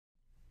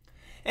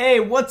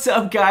Hey, what's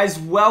up guys?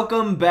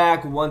 Welcome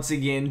back once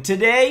again.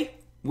 Today,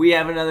 we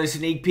have another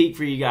sneak peek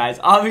for you guys.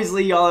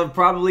 Obviously, y'all have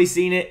probably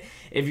seen it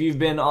if you've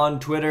been on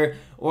Twitter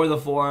or the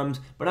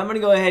forums, but I'm going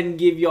to go ahead and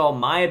give y'all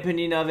my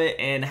opinion of it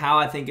and how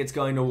I think it's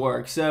going to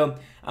work. So,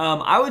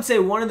 I would say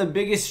one of the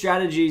biggest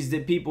strategies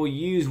that people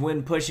use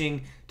when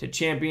pushing to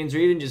champions or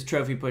even just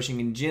trophy pushing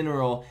in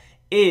general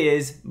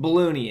is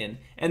ballooning.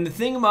 And the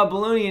thing about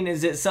ballooning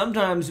is that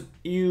sometimes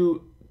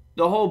the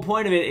whole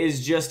point of it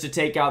is just to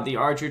take out the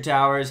archer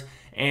towers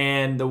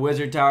and the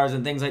wizard towers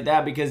and things like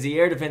that, because the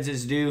air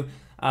defenses do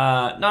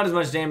not as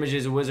much damage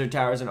as the wizard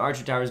towers and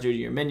archer towers do to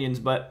your minions,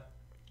 but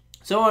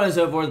so on and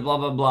so forth, blah,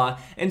 blah, blah.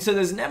 And so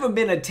there's never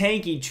been a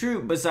tanky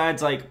troop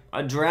besides like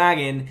a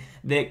dragon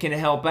that can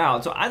help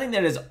out. So I think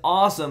that is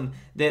awesome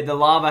that the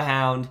Lava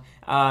Hound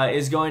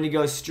is going to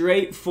go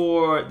straight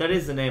for, that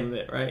is the name of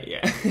it, right?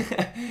 Yeah.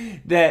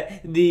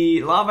 That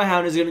the Lava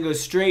Hound is going to go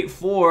straight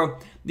for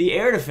the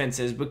air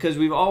defenses, because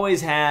we've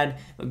always had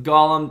a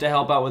Golem to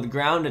help out with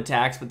ground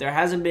attacks, but there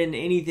hasn't been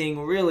anything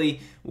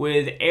really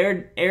with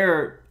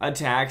air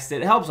attacks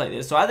that helps like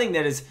this. So I think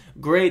that is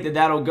great that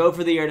that'll go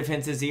for the air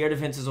defenses. The air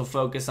defenses will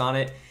focus on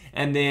it,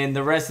 and then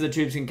the rest of the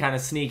troops can kind of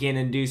sneak in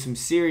and do some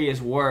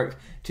serious work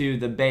to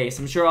the base.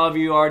 I'm sure all of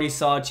you already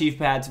saw Chief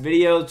Pat's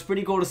video. It's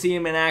pretty cool to see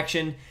him in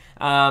action.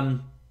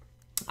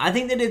 I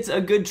think that it's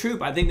a good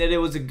troop. I think that it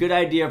was a good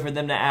idea for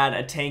them to add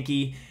a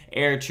tanky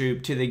air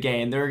troop to the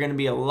game. There are going to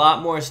be a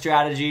lot more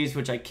strategies,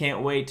 which I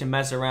can't wait to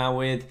mess around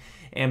with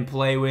and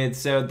play with.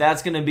 So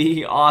that's going to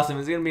be awesome.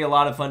 It's going to be a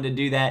lot of fun to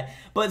do that.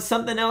 But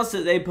something else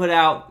that they put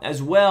out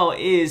as well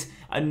is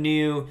a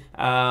new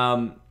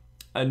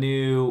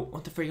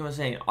what the freak am I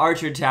saying?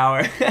 Archer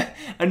tower.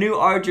 A new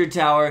archer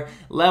tower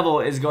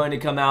level is going to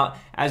come out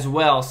as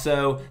well.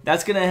 So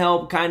that's going to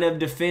help kind of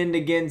defend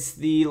against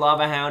the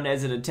Lava Hound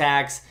as it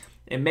attacks.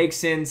 It makes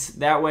sense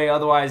that way,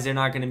 otherwise they're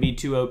not going to be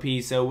too OP.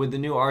 So with the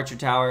new archer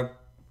tower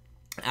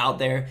out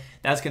there,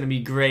 that's going to be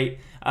great.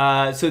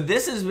 So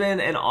this has been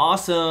an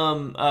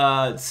awesome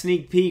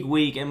sneak peek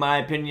week in my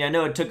opinion. I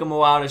know it took them a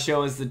while to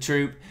show us the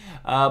troop,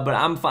 but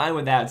I'm fine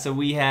with that. So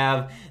we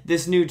have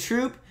this new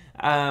troop.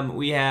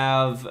 We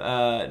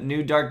have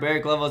new Dark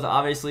Barrack levels,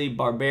 obviously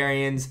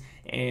barbarians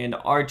and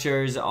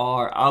archers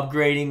are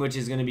upgrading, which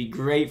is going to be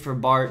great for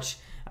Barch.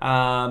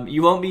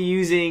 You won't be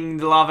using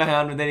the Lava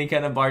Hound with any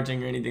kind of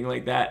barching or anything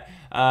like that.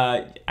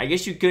 I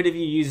guess you could if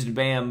you used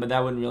BAM, but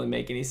that wouldn't really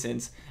make any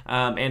sense.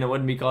 And it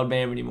wouldn't be called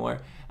BAM anymore.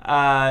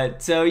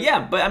 So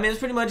yeah, but I mean, that's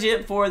pretty much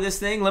it for this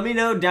thing. Let me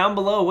know down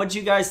below what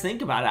you guys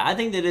think about it. I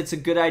think that it's a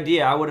good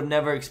idea. I would have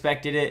never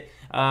expected it.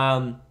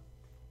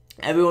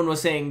 Everyone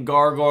was saying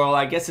gargoyle.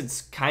 I guess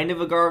it's kind of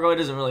a gargoyle. It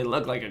doesn't really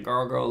look like a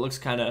gargoyle. It looks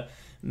kind of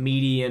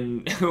meaty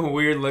and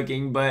weird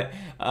looking, but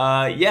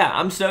yeah,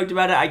 I'm stoked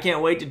about it. I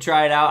can't wait to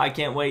try it out. I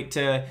can't wait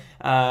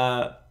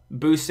to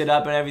boost it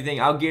up and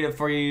everything. I'll get it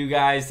for you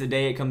guys the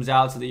day it comes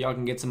out so that y'all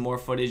can get some more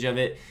footage of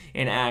it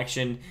in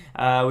action,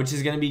 which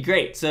is going to be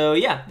great. So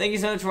yeah, thank you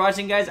so much for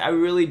watching, guys. I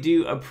really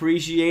do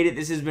appreciate it.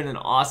 This has been an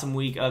awesome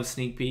week of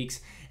sneak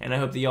peeks, and I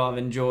hope that y'all have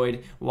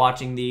enjoyed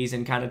watching these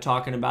and kind of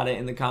talking about it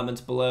in the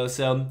comments below.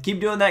 So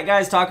keep doing that,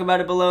 guys. Talk about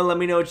it below. Let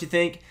me know what you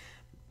think.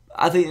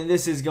 I think that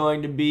this is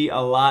going to be a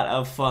lot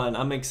of fun.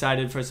 I'm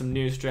excited for some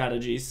new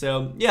strategies.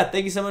 So yeah,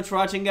 thank you so much for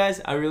watching, guys.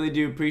 I really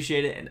do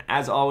appreciate it. And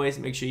as always,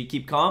 make sure you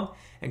keep calm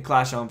and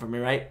clash on for me,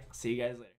 right? See you guys later.